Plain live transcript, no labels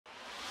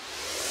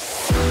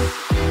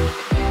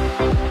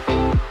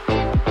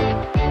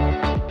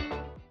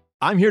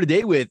I'm here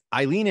today with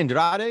Eileen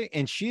Andrade,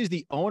 and she is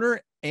the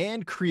owner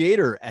and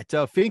creator at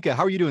FINKA.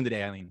 How are you doing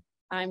today, Eileen?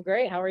 I'm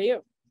great. How are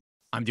you?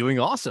 I'm doing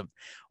awesome.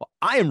 Well,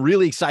 I am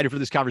really excited for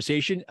this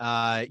conversation.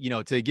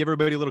 To give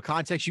everybody a little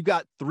context, you've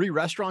got 3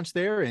 restaurants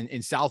there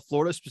in South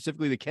Florida,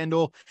 specifically the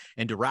Kendall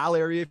and Doral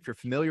area, if you're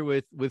familiar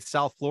with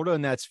South Florida,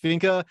 and that's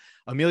FINKA,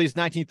 Amelia's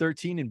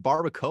 1913, and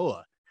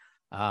Barbacoa.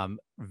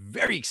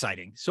 Very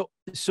exciting.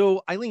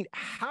 So Eileen,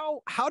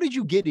 how did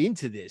you get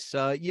into this?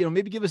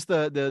 Maybe give us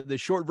the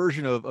short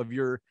version of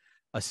your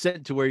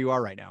ascent to where you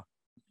are right now.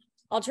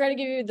 I'll try to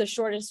give you the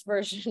shortest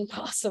version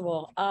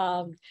possible.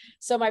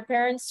 So my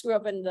parents grew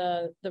up in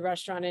the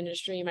restaurant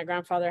industry. My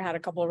grandfather had a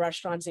couple of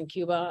restaurants in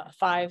Cuba,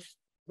 5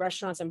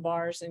 restaurants and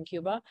bars in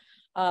Cuba.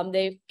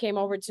 They came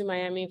over to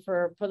Miami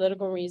for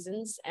political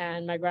reasons,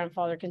 and my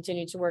grandfather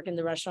continued to work in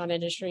the restaurant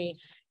industry,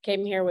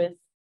 came here with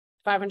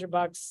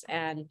 $500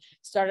 and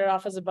started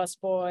off as a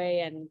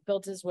busboy and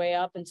built his way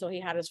up until he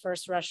had his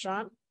first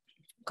restaurant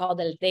called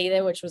El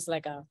Teide, which was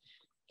like a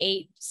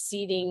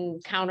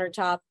 8-seating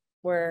countertop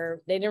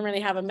where they didn't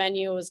really have a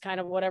menu. It was kind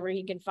of whatever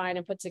he could find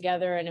and put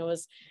together. And it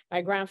was,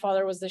 my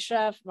grandfather was the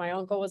chef, my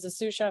uncle was the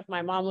sous chef,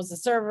 my mom was the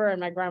server, and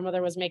my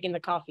grandmother was making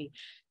the coffee.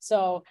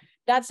 So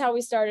that's how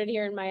we started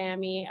here in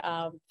Miami.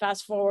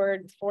 Fast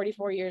forward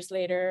 44 years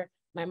later,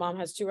 my mom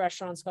has 2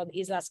 restaurants called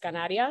Islas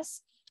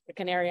Canarias, the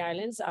Canary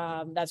Islands.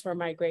 That's where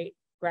my great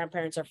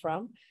grandparents are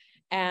from.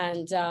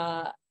 And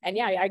yeah,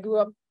 I grew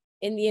up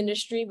in the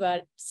industry,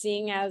 but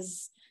seeing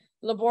as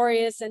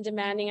laborious and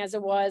demanding as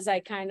it was, I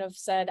kind of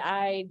said,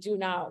 I do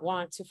not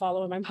want to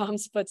follow in my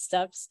mom's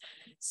footsteps.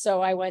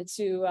 So I went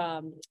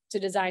to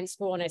design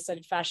school and I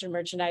studied fashion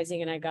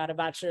merchandising, and I got a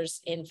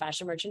bachelor's in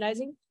fashion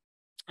merchandising.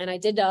 And I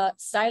did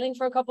styling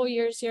for a couple of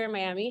years here in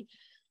Miami.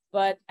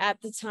 But at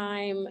the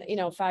time,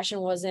 fashion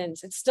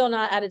it's still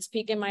not at its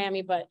peak in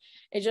Miami, but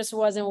it just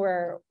wasn't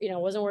where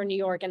New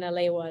York and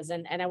LA was.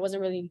 And I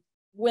wasn't really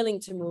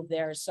willing to move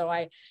there. So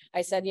I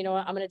said,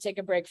 I'm going to take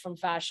a break from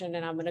fashion,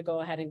 and I'm going to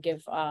go ahead and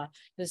give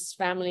this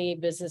family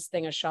business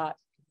thing a shot.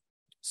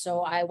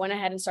 So I went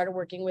ahead and started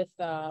working with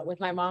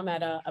my mom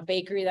at a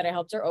bakery that I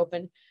helped her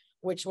open,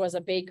 which was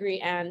a bakery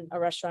and a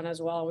restaurant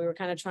as well. We were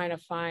kind of trying to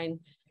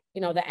find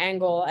the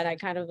angle. And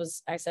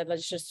I said,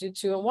 let's just do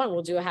 2 in 1.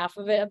 We'll do half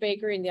of it a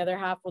bakery, and the other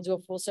half we'll do a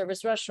full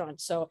service restaurant.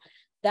 So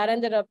that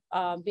ended up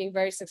being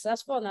very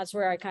successful. And that's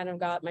where I kind of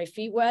got my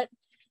feet wet.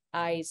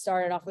 I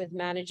started off with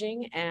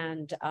managing,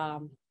 and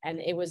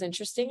it was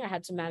interesting. I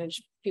had to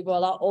manage people a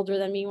lot older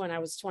than me when I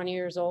was 20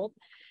 years old,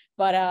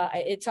 but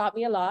it taught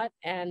me a lot.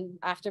 And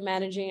after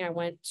managing, I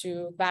went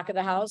to back of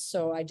the house.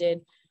 So I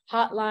did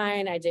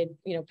hotline, I did,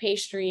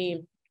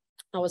 pastry.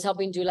 I was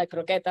helping do like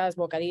croquetas,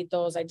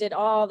 bocaditos. I did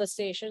all the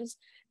stations,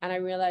 and I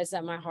realized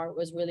that my heart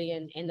was really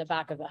in the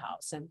back of the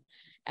house.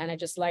 And I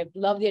just love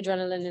the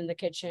adrenaline in the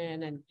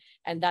kitchen.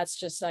 And that's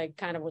just like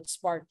kind of what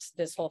sparked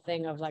this whole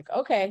thing of like,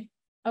 okay,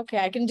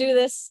 I can do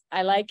this.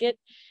 I like it.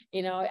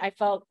 I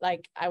felt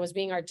like I was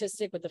being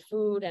artistic with the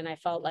food, and I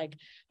felt like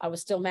I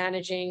was still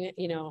managing,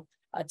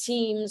 a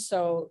team.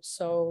 So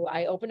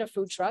I opened a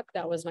food truck.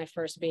 That was my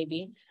first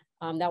baby.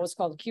 That was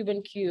called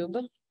Cuban Cube.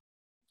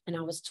 And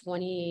I was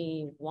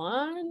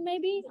 21,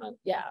 maybe.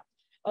 Yeah.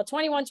 Well,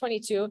 21,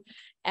 22.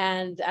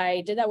 And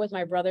I did that with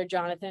my brother,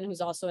 Jonathan,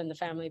 who's also in the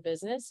family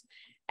business.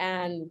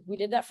 And we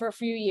did that for a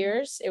few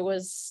years. It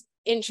was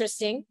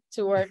interesting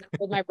to work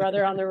with my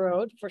brother on the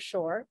road, for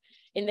sure,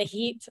 in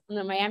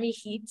the Miami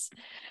heat.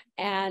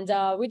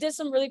 And we did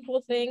some really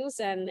cool things.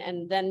 And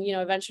then,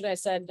 eventually I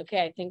said,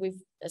 okay, I think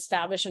we've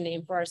established a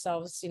name for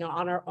ourselves,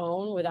 on our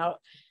own without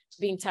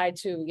being tied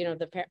to,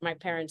 my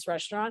parents'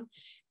 restaurant.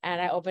 And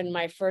I opened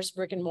my first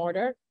brick and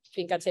mortar,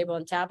 FINKA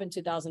Table Tap, in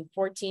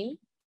 2014.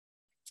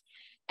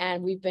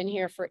 And we've been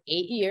here for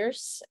 8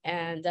 years.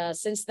 And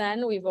since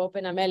then, we've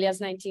opened Amelia's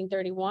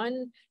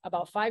 1931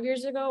 about 5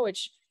 years ago,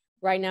 which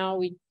right now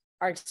we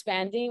are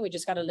expanding. We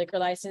just got a liquor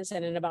license.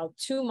 And in about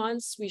 2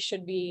 months, we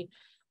should be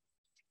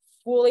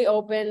fully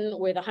open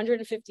with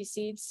 150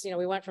 seats.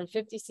 We went from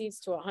 50 seats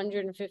to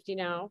 150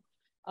 now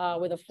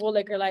with a full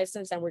liquor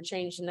license. And we're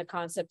changing the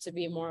concept to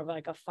be more of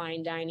like a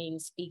fine dining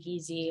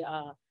speakeasy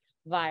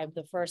vibe,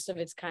 the first of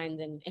its kind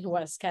in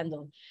West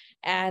Kendall.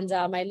 And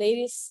my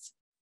latest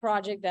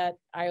project that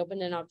I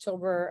opened in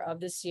October of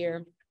this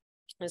year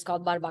is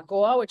called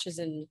Barbacoa, which is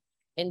in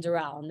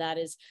Doral. And that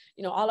is,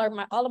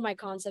 all of my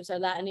concepts are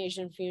Latin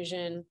Asian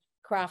fusion,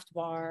 craft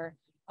bar,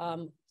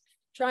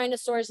 trying to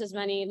source as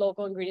many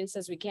local ingredients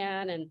as we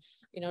can, and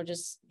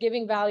just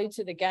giving value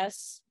to the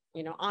guests,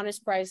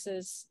 honest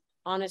prices,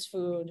 honest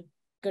food,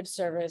 good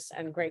service,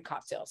 and great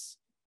cocktails.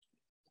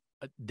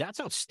 That's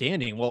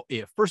outstanding. Well,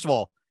 first of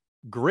all,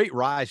 great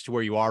rise to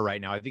where you are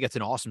right now. I think that's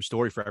an awesome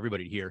story for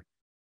everybody to hear.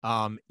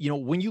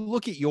 When you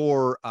look at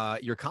your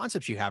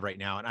concepts you have right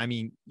now, and I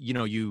mean,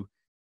 you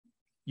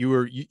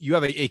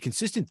have a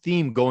consistent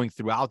theme going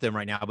throughout them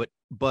right now,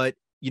 but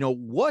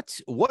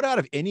what out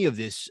of any of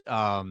this,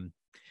 are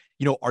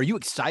you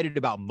excited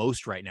about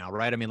most right now?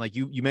 Right. I mean, like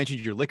you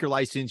mentioned your liquor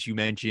license, you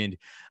mentioned,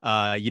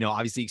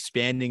 obviously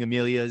expanding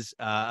Amelia's,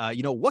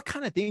 what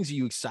kind of things are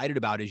you excited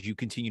about as you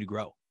continue to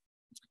grow?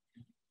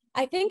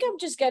 I think I'm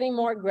just getting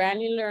more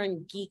granular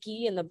and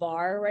geeky in the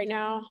bar right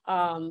now.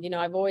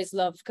 I've always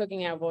loved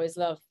cooking. I've always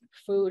loved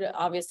food.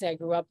 Obviously, I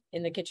grew up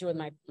in the kitchen with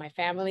my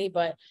family,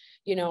 but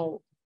you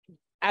know,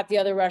 at the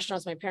other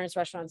restaurants, my parents'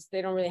 restaurants,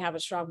 they don't really have a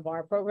strong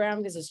bar program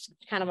because it's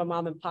kind of a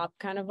mom and pop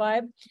kind of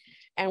vibe.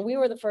 And we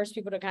were the first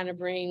people to kind of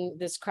bring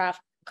this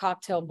craft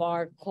cocktail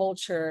bar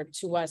culture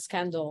to West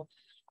Kendall.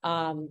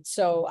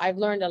 So I've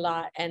learned a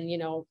lot. And,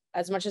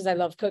 as much as I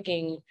love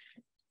cooking,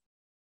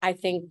 I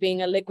think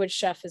being a liquid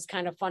chef is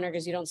kind of funner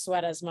because you don't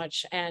sweat as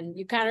much and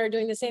you kind of are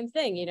doing the same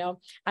thing.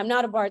 I'm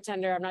not a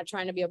bartender. I'm not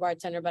trying to be a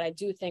bartender, but I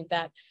do think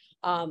that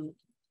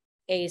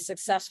a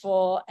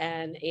successful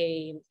and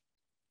a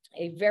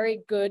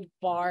very good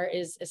bar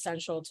is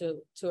essential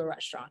to a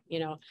restaurant.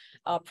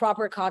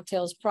 Proper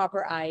cocktails,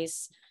 proper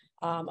ice,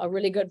 a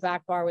really good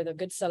back bar with a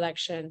good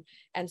selection.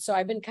 And so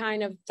I've been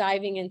kind of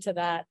diving into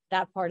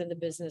that part of the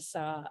business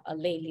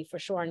lately for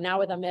sure. And now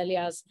with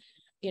Amelia's,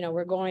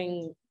 we're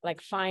going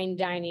like fine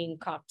dining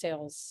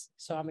cocktails.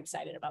 So I'm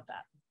excited about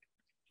that.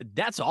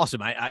 That's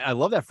awesome. I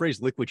love that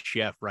phrase, liquid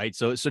chef, right?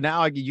 So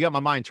now you got my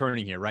mind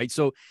turning here, right?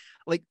 So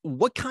like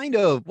what kind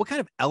of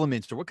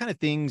elements or what kind of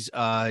things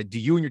do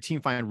you and your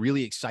team find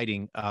really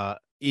exciting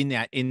in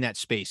that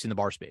space, in the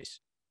bar space?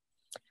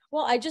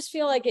 Well, I just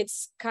feel like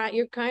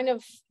you're kind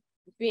of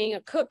being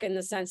a cook in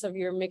the sense of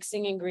you're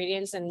mixing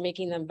ingredients and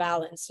making them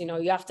balanced.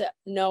 You have to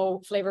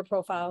know flavor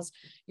profiles.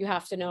 You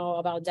have to know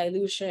about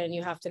dilution.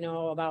 You have to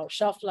know about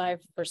shelf life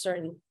for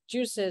certain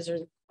juices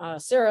or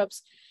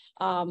syrups.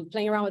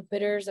 Playing around with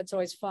bitters, that's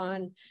always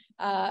fun.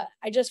 I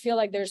just feel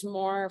like there's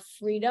more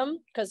freedom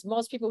because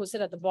most people who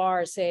sit at the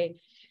bar say,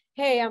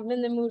 hey, I'm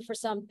in the mood for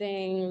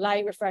something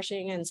light,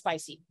 refreshing, and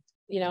spicy.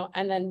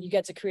 And then you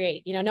get to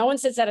create. No one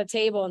sits at a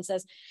table and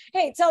says,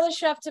 hey, tell the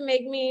chef to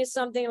make me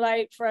something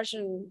light, fresh,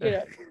 and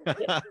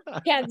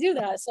can't do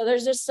that. So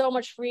there's just so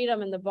much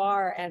freedom in the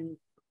bar, and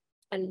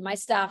my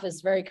staff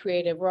is very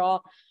creative. We're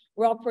all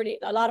pretty,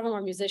 a lot of them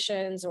are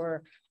musicians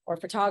or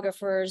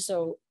photographers.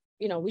 So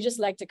we just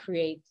like to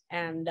create,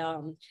 and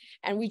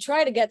we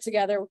try to get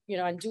together,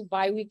 and do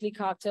bi-weekly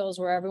cocktails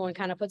where everyone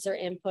kind of puts their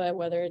input,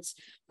 whether it's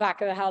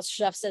back of the house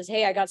chef says,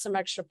 hey, I got some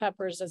extra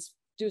peppers, let's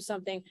do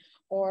something.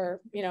 Or,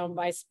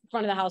 my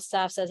front of the house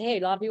staff says, hey,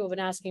 a lot of people have been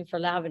asking for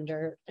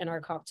lavender in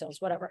our cocktails,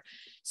 whatever.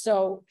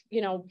 So,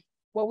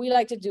 what we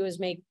like to do is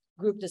make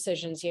group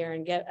decisions here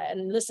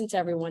and listen to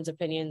everyone's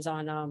opinions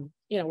on,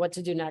 what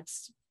to do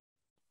next.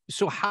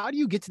 So how do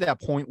you get to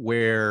that point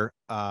where,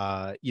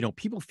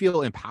 people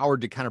feel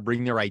empowered to kind of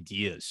bring their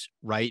ideas,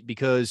 right?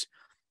 Because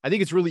I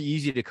think it's really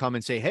easy to come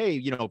and say,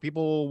 hey,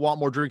 people want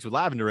more drinks with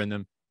lavender in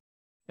them,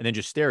 and then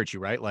just stare at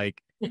you, right?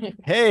 Like,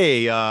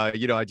 hey, do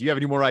you have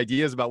any more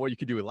ideas about what you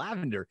could do with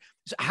lavender?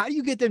 So how do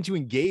you get them to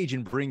engage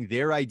and bring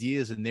their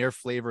ideas and their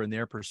flavor and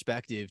their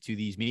perspective to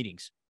these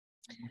meetings?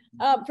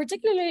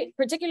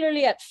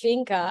 Particularly at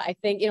FINKA, I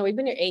think, we've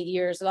been here 8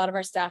 years. A lot of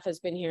our staff has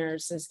been here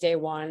since day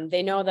one.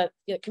 They know that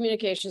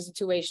communication is a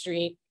two-way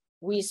street.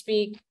 We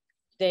speak,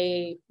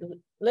 they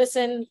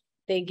listen,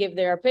 they give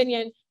their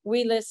opinion,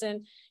 we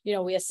listen,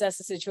 we assess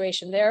the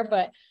situation there,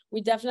 but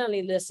we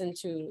definitely listen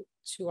to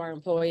our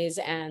employees.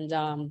 And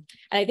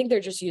I think they're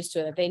just used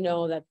to it. They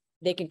know that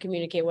they can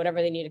communicate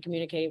whatever they need to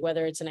communicate,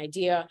 whether it's an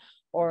idea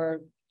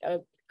or a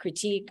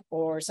critique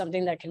or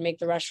something that can make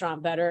the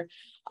restaurant better.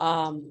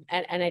 And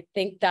I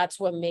think that's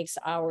what makes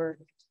our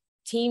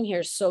team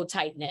here so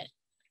tight knit,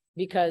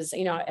 because,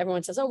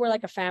 everyone says, oh, we're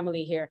like a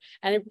family here.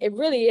 And it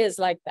really is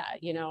like that.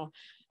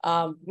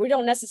 We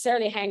don't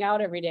necessarily hang out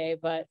every day,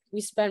 but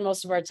we spend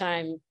most of our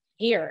time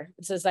here.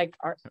 It's just like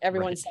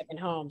everyone's second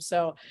home.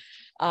 So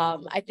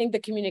I think the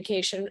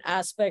communication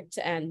aspect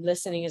and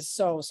listening is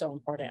so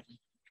important.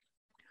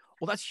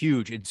 Well, that's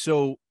huge. And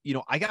so,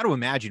 I got to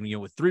imagine,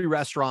 with 3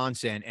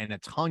 restaurants and a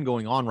ton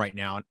going on right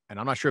now, and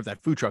I'm not sure if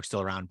that food truck's still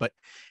around, but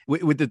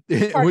with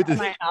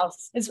my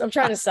house, I'm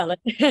trying to sell it.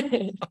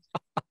 It's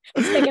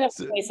taking up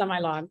space on my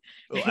lawn.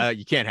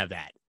 You can't have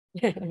that.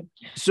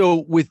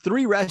 So with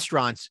 3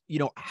 restaurants,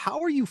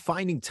 how are you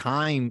finding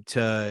time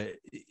to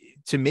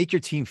make your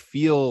team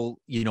feel,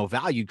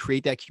 valued,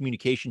 create that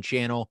communication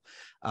channel,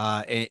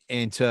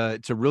 and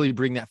to really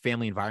bring that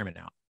family environment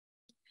out?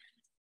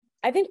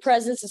 I think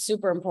presence is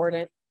super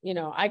important.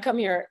 I come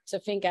here to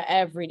FINKA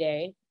every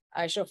day.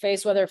 I show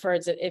face, whether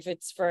if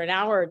it's for an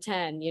hour or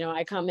 10,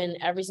 I come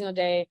in every single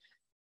day.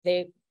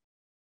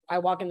 I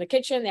walk in the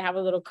kitchen, they have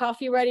a little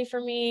coffee ready for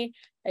me.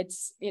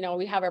 It's,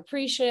 we have our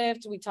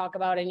pre-shift, we talk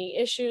about any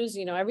issues.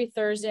 Every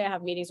Thursday I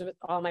have meetings with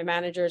all my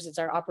managers. It's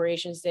our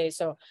operations day.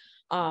 So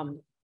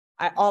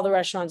all the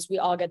restaurants, we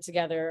all get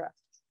together,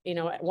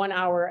 1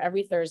 hour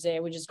every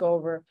Thursday. We just go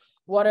over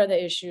what are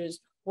the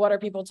issues, what are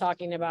people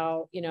talking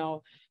about,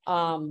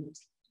 I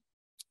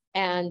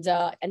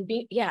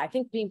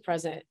think being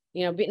present,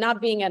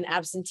 not being an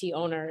absentee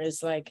owner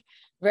is like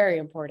very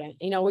important,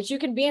 which you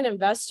can be an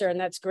investor and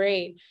that's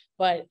great.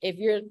 But if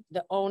you're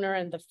the owner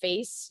and the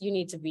face, you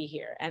need to be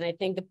here. And I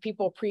think the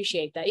people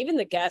appreciate that, even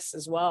the guests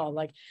as well.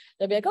 Like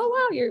they'll be like, oh,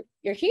 wow,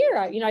 you're here.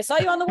 I saw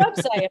you on the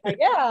website. I'm like,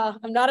 yeah,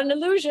 I'm not an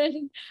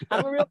illusion.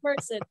 I'm a real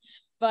person.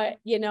 But,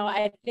 you know,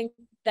 I think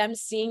them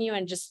seeing you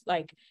and just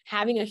like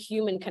having a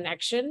human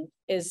connection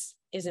is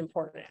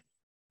important.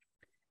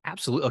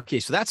 Absolutely. Okay.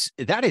 So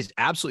that is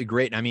absolutely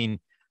great. I mean,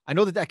 I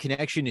know that that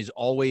connection is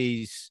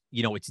always,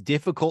 you know, it's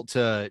difficult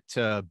to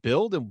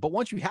build, and but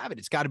once you have it,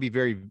 it's got to be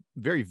very,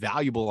 very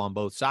valuable on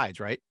both sides,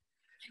 right?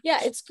 Yeah,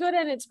 it's good,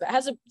 and it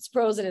has its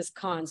pros and its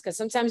cons, because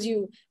sometimes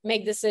you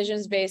make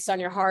decisions based on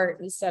your heart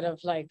instead of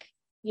like,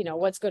 you know,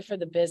 what's good for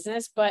the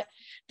business. But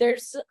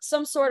there's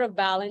some sort of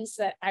balance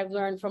that I've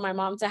learned from my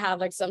mom, to have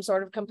like some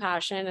sort of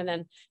compassion and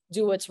then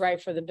do what's right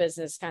for the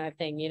business kind of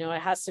thing. You know,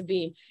 it has to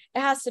be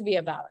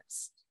a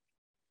balance.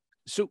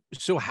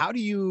 So how do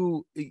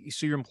you,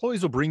 so your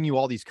employees will bring you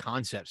all these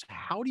concepts.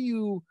 How do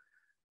you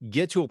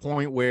get to a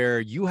point where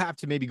you have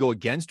to maybe go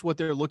against what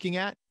they're looking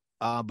at,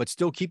 but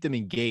still keep them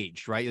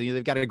engaged, right? You know,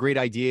 they've got a great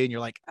idea and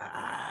you're like,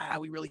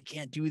 we really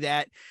can't do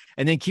that.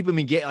 And then keep them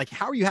engaged. Like,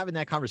 how are you having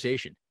that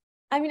conversation?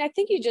 I mean, I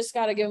think you just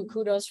got to give them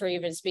kudos for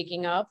even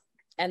speaking up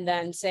and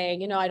then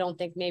saying, you know, I don't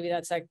think maybe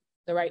that's like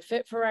the right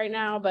fit for right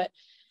now. But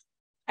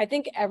I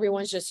think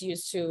everyone's just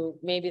used to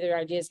maybe their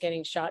ideas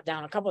getting shot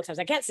down a couple of times.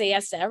 I can't say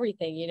yes to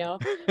everything, you know,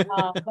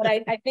 but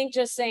I think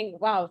just saying,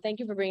 wow, thank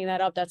you for bringing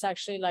that up. That's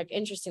actually like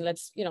interesting.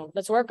 Let's, you know,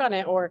 let's work on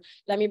it, or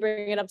let me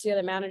bring it up to the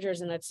other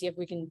managers and let's see if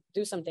we can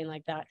do something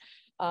like that.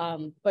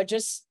 But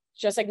just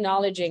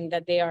acknowledging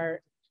that they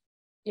are,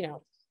 you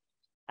know,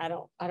 I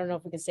don't know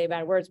if we can say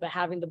bad words, but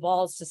having the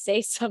balls to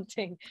say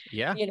something,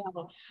 Yeah. you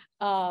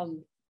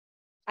know,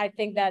 I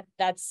think that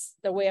that's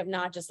the way of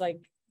not just like,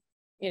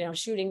 you know,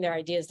 shooting their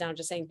ideas down,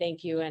 just saying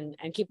thank you and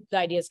keep the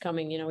ideas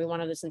coming. You know, we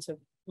want to listen to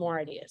more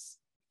ideas.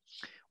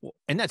 Well,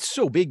 and that's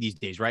so big these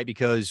days, right?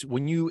 Because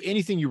when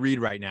anything you read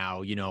right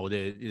now, you know,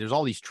 there's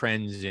all these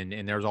trends,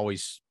 and there's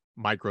always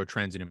micro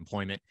trends in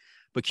employment,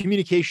 but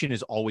communication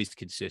is always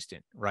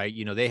consistent, right?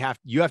 You know,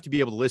 you have to be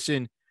able to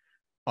listen,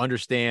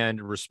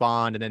 understand,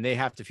 respond, and then they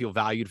have to feel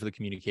valued for the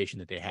communication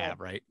that they Right. have,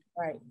 right?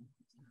 Right.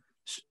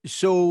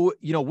 So,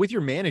 you know, with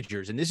your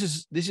managers, and this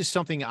is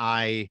something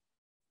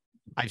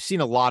I've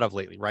seen a lot of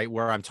lately, right?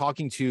 Where I'm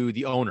talking to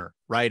the owner,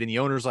 right? And the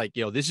owner's like,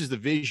 you know, this is the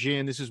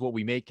vision, this is what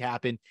we make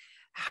happen.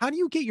 How do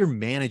you get your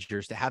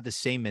managers to have the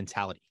same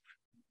mentality?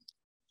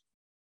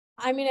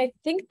 I mean, I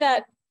think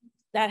that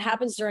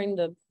happens during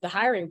the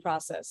hiring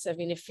process. I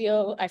mean, I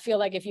feel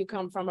like if you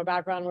come from a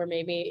background where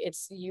maybe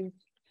it's you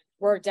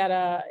worked at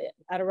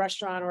a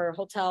restaurant or a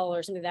hotel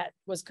or something that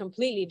was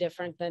completely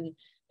different than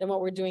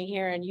what we're doing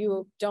here, and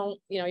you don't,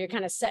 you know, you're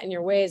kind of set in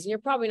your ways, and you're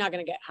probably not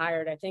going to get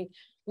hired. I think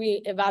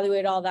we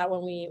evaluate all that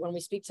when we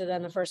speak to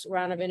them the first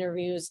round of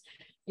interviews.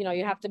 You know,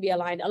 you have to be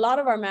aligned. A lot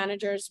of our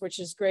managers, which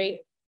is great,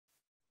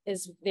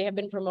 is they have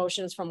been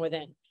promotions from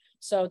within.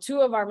 So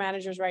two of our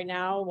managers right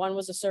now, one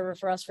was a server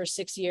for us for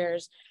 6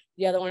 years.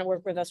 The other one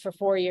worked with us for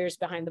 4 years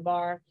behind the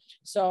bar.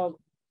 So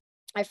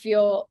I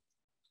feel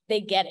they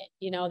get it.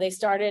 You know, they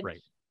started,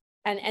 Right.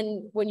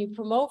 and when you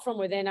promote from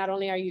within, not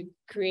only are you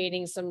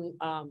creating some,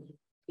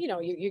 you know,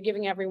 you're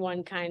giving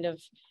everyone kind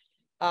of,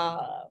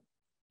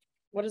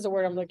 what is the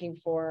word I'm looking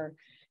for?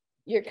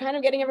 You're kind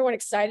of getting everyone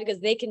excited because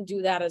they can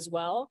do that as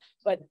well.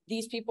 But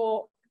these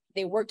people,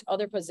 they worked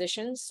other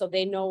positions, so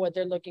they know what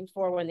they're looking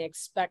for when they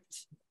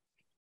expect,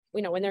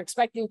 you know, when they're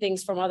expecting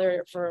things from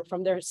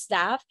their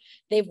staff,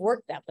 they've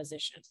worked that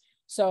position.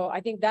 So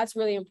I think that's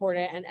really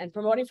important. And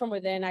promoting from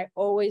within, I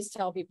always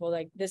tell people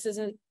like, there's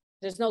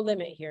no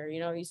limit here. You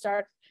know, you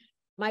start,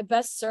 my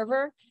best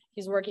server,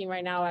 he's working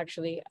right now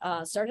actually,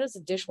 started as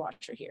a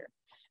dishwasher here,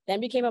 then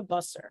became a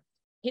busser.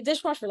 He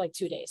dishwashed for like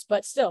 2 days,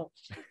 but still,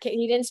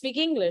 he didn't speak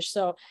English.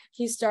 So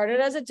he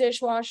started as a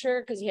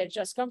dishwasher because he had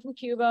just come from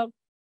Cuba.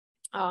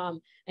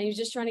 And he was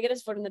just trying to get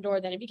his foot in the door.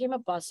 Then he became a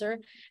busser,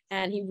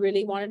 and he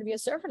really wanted to be a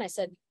server. And I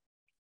said,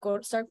 go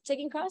start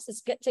taking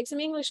classes, take some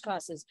English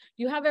classes.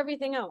 You have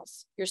everything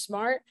else. You're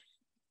smart.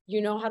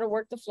 You know how to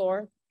work the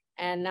floor.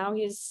 And now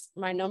he's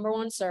my number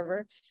one server.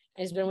 And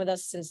he's been with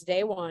us since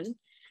day one.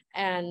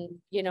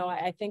 And, you know,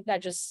 I think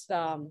that just,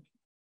 I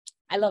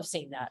love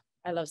seeing that.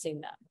 I love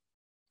seeing that.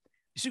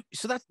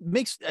 So that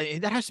makes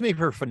that has to make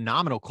for a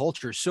phenomenal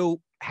culture. So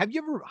have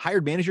you ever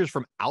hired managers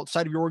from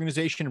outside of your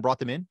organization and brought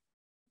them in?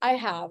 I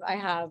have.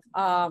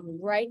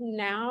 Right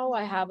now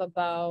I have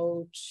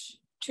about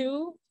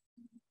two.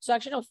 So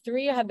actually, no,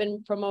 three have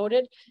been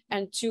promoted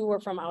and two were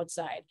from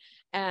outside.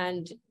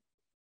 And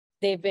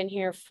they've been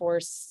here for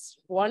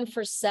one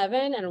for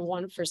 7 and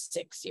one for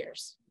 6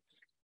 years.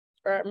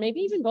 Or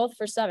maybe even both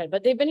for 7,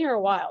 but they've been here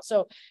a while.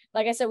 So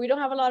like I said, we don't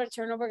have a lot of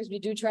turnover because we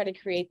do try to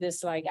create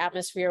this like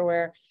atmosphere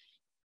where,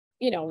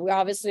 you know, we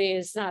obviously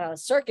it's not a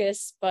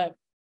circus, but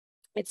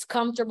it's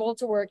comfortable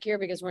to work here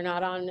because we're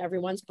not on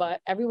everyone's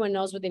butt. Everyone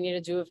knows what they need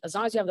to do. As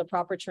long as you have the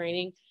proper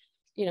training,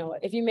 you know,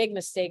 if you make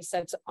mistakes,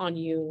 that's on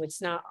you.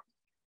 It's not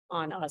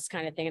on us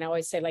kind of thing. And I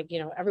always say, like, you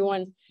know,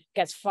 everyone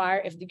gets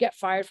fired. If you get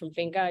fired from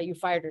FINKA, you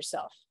fired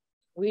yourself.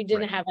 We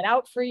didn't Right. have it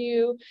out for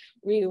you.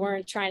 We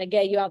weren't trying to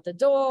get you out the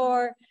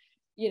door.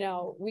 You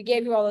know, we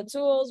gave you all the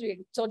tools.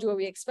 We told you what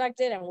we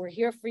expected, and we're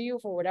here for you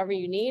for whatever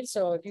you need.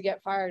 So if you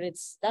get fired,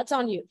 that's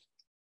on you.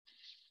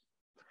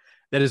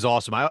 That is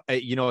awesome.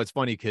 You know, it's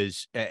funny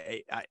because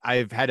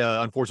I've had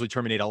to unfortunately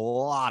terminate a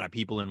lot of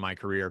people in my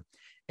career,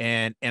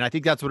 and I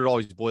think that's what it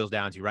always boils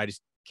down to, right? Is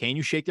can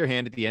you shake their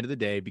hand at the end of the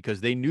day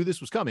because they knew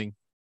this was coming,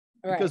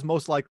 Right, because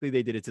most likely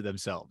they did it to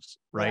themselves,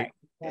 right? right,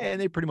 right. And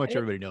they pretty much And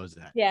everybody knows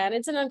that. yeah, and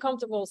it's an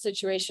uncomfortable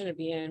situation to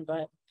be in,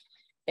 but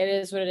it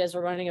is what it is.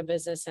 We're running a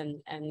business,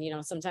 and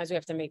sometimes we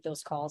have to make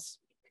those calls.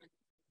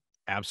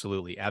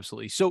 Absolutely,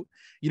 absolutely. So,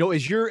 you know,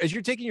 as you're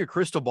taking your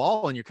crystal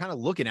ball and you're kind of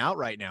looking out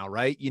right now,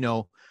 right? You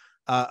know,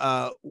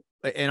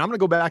 and I'm gonna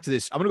go back to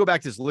this. I'm gonna go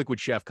back to this liquid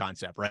chef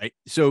concept, right?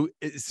 So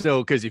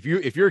because if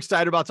you're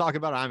excited about talking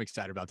about it, I'm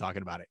excited about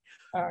talking about it.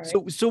 All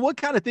right. So what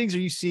kind of things are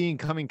you seeing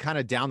coming kind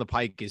of down the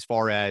pike as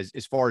far as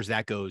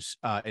that goes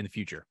in the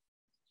future?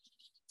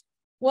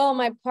 Well,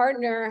 my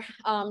partner,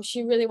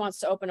 she really wants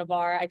to open a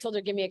bar. I told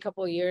her, give me a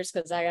couple of years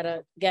because I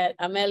gotta get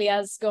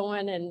Amelia's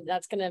going, and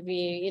that's gonna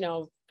be,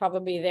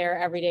 probably there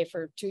every day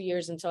for 2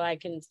 years until I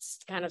can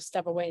kind of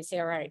step away and say,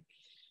 all right,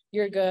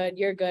 you're good,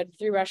 you're good.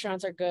 3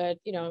 restaurants are good,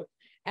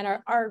 and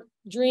our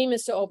dream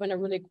is to open a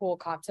really cool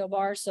cocktail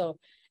bar. So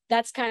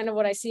that's kind of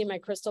what I see in my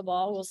crystal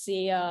ball. We'll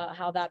see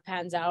how that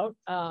pans out.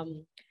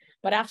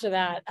 But after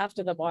that,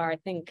 after the bar, I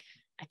think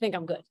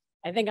I'm good.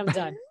 I think I'm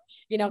done.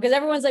 Because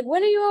everyone's like,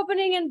 when are you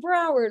opening in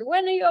Broward?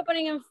 When are you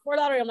opening in Fort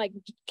Lauderdale? I'm like,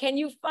 can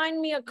you find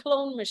me a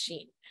clone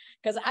machine?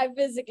 Because I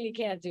physically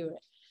can't do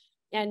it.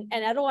 And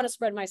I don't want to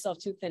spread myself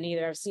too thin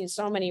either. I've seen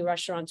so many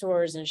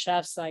restaurateurs and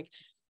chefs like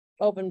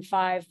open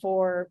 5,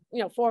 4,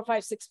 4,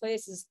 5, 6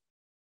 places.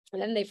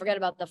 And then they forget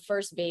about the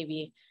first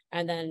baby.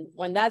 And then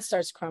when that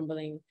starts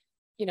crumbling,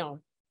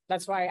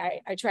 that's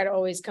why I try to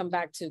always come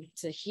back to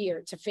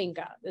here, to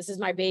FINKA. This is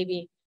my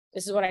baby.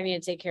 This is what I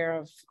need to take care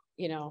of.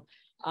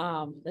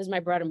 This is my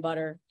bread and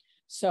butter.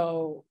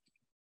 So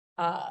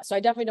I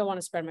definitely don't want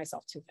to spread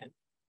myself too thin.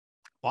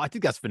 Well, I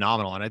think that's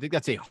phenomenal. And I think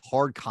that's a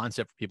hard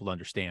concept for people to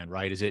understand,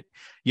 right? Is it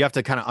you have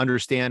to kind of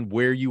understand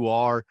where you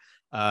are,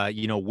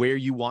 where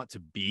you want to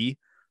be,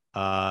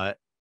 and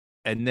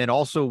then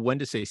also when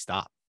to say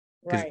stop.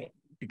 Because Right.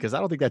 because I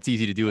don't think that's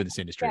easy to do in this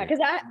Yeah, industry. because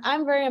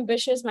I'm very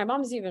ambitious. My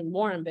mom's even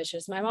more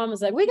ambitious. My mom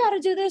was like, we got to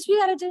do this, we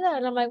got to do that.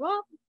 And I'm like,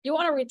 well, you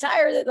want to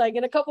retire like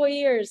in a couple of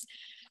years.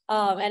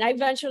 And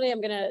eventually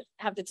I'm gonna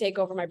have to take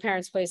over my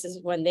parents' places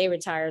when they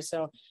retire.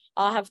 So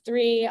I'll have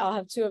 3, I'll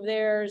have 2 of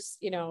theirs,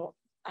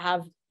 I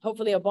have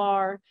hopefully a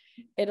bar.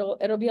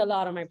 It'll be a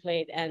lot on my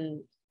plate.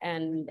 And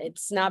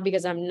it's not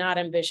because I'm not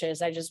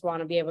ambitious. I just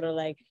want to be able to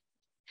like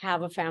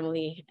have a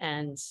family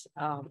and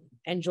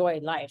enjoy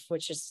life,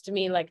 which is to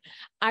me like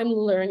I'm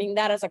learning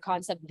that as a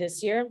concept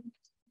this year,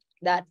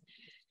 that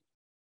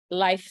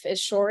life is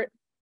short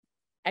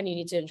and you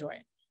need to enjoy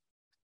it.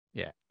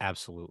 Yeah,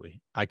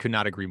 absolutely. I could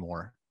not agree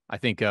more. I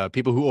think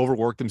people who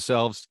overwork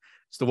themselves,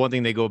 it's the one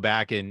thing they go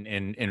back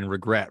and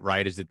regret,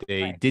 right? Is that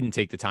they Right. didn't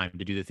take the time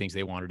to do the things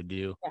they wanted to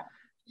do. Yeah.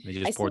 They I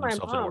just see poured my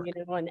themselves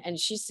into mom, work. and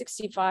she's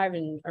 65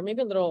 or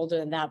maybe a little older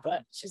than that,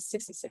 but she's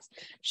 66.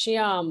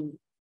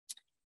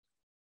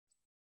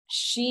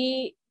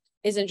 She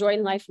is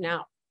enjoying life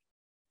now.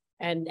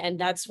 And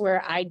that's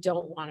where I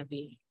don't want to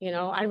be.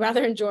 I'd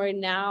rather enjoy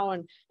now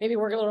and maybe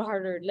work a little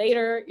harder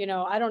later.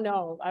 I don't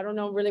know. I don't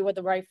know really what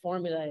the right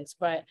formula is,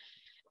 but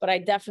I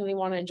definitely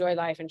want to enjoy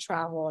life and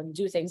travel and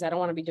do things. I don't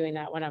want to be doing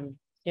that when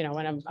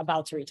I'm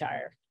about to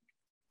retire.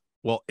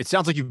 Well, it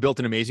sounds like you've built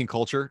an amazing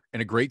culture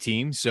and a great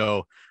team.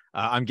 So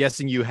I'm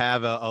guessing you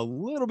have a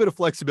little bit of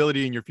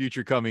flexibility in your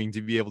future coming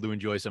to be able to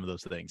enjoy some of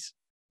those things.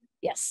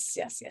 Yes,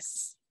 yes,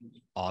 yes.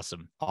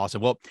 Awesome.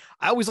 Awesome. Well,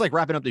 I always like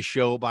wrapping up the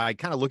show by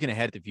kind of looking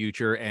ahead at the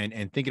future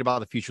and thinking about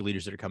the future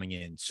leaders that are coming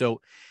in.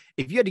 So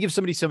if you had to give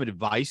somebody some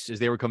advice as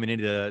they were coming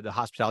into the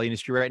hospitality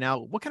industry right now,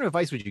 what kind of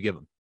advice would you give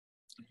them?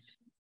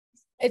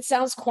 It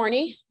sounds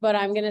corny, but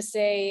I'm going to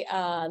say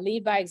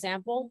lead by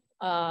example.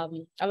 A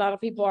lot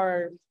of people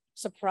are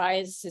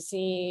surprised to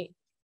see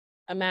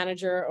a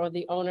manager or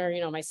the owner,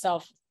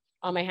 myself,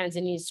 on my hands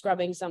and knees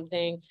scrubbing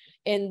something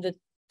in the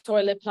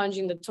toilet,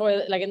 plunging the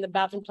toilet, like in the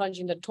bathroom,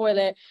 plunging the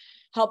toilet,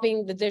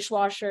 helping the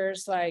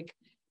dishwashers. Like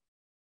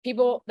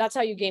people, that's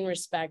how you gain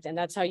respect, and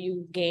that's how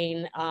you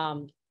gain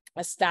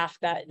a staff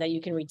that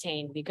you can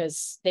retain,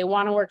 because they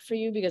want to work for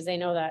you, because they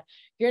know that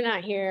you're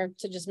not here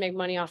to just make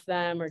money off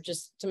them or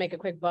just to make a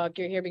quick buck.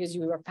 You're here because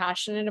you are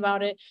passionate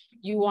about it.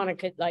 You want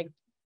to like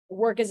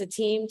work as a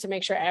team to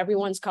make sure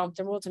everyone's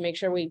comfortable, to make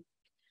sure we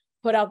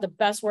put out the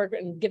best work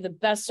and give the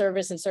best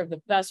service and serve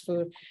the best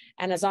food.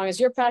 And as long as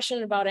you're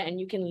passionate about it and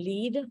you can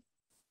lead,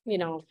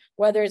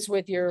 whether it's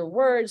with your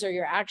words or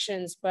your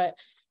actions, but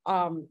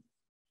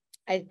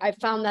I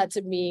found that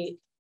to be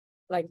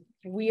like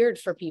weird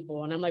for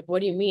people. And I'm like,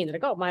 what do you mean? They're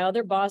like, oh, my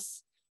other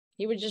boss,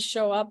 he would just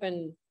show up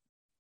and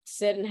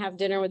sit and have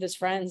dinner with his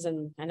friends,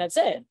 and that's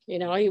it.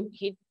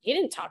 He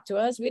didn't talk to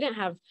us. We didn't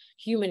have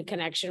human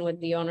connection with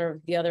the owner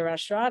of the other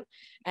restaurant.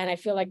 And I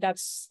feel like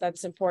that's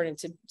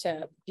important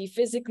to be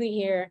physically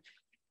here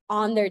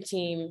on their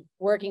team,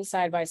 working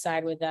side by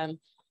side with them,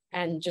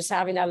 and just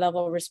having that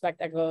level of respect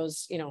that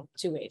goes,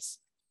 2 ways.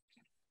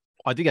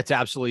 I think that's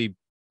absolutely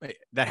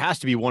that has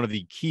to be one of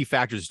the key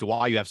factors as to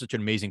why you have such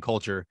an amazing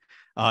culture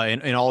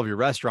in all of your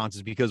restaurants,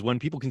 is because when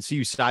people can see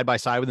you side by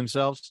side with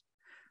themselves,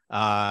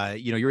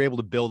 you're able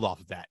to build off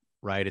of that,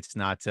 right? It's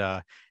not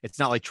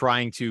like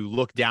trying to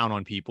look down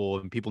on people,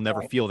 and people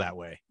never feel that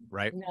way,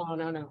 right?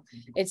 No.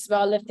 It's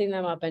about lifting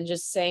them up and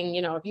just saying,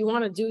 if you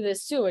want to do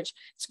this too, which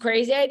it's a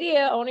crazy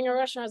idea. Owning a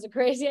restaurant is a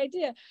crazy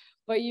idea,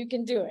 but you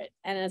can do it.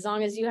 And as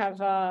long as you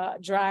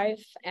have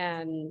drive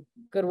and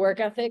good work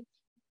ethic,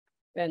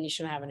 then you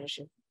shouldn't have an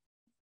issue.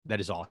 That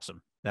is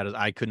awesome.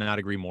 I could not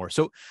agree more.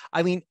 So,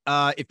 Eileen,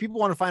 if people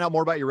want to find out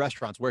more about your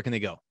restaurants, where can they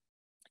go?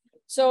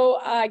 So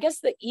I guess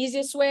the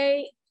easiest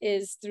way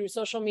is through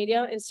social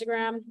media,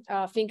 Instagram,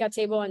 FINKA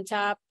Table and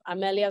Tap,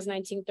 Amelia's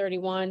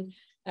 1931,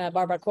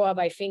 Barbacoa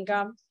by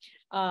Finca.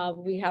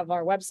 We have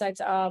our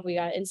websites up. We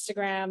got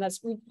Instagram.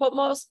 We put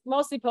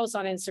mostly posts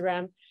on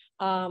Instagram.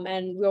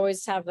 And we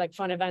always have like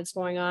fun events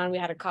going on. We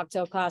had a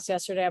cocktail class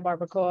yesterday at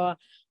Barbacoa.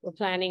 We're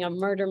planning a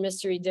murder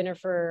mystery dinner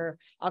for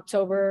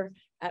October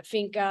at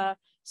Finca.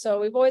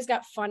 So we've always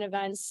got fun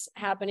events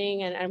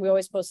happening, and we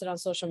always post it on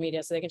social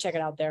media, so they can check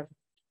it out there.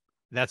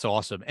 That's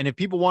awesome. And if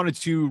people wanted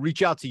to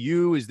reach out to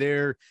you,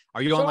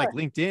 are you on like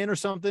LinkedIn or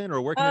something,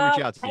 or where can they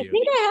reach out to you? I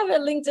think I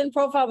have a LinkedIn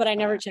profile, but I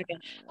never check it.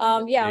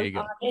 On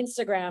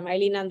Instagram,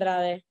 Eileen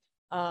Andrade.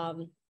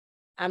 I'm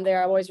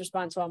there. I always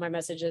respond to all my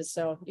messages,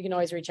 so you can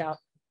always reach out.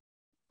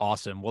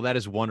 Awesome. Well, that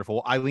is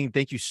wonderful. Eileen,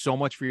 thank you so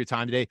much for your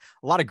time today.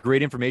 A lot of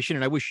great information,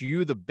 and I wish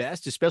you the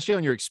best, especially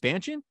on your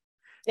expansion.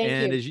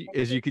 Thank you.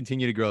 As you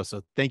continue to grow.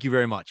 So thank you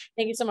very much.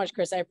 Thank you so much,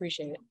 Chris. I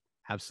appreciate it.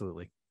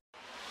 Absolutely.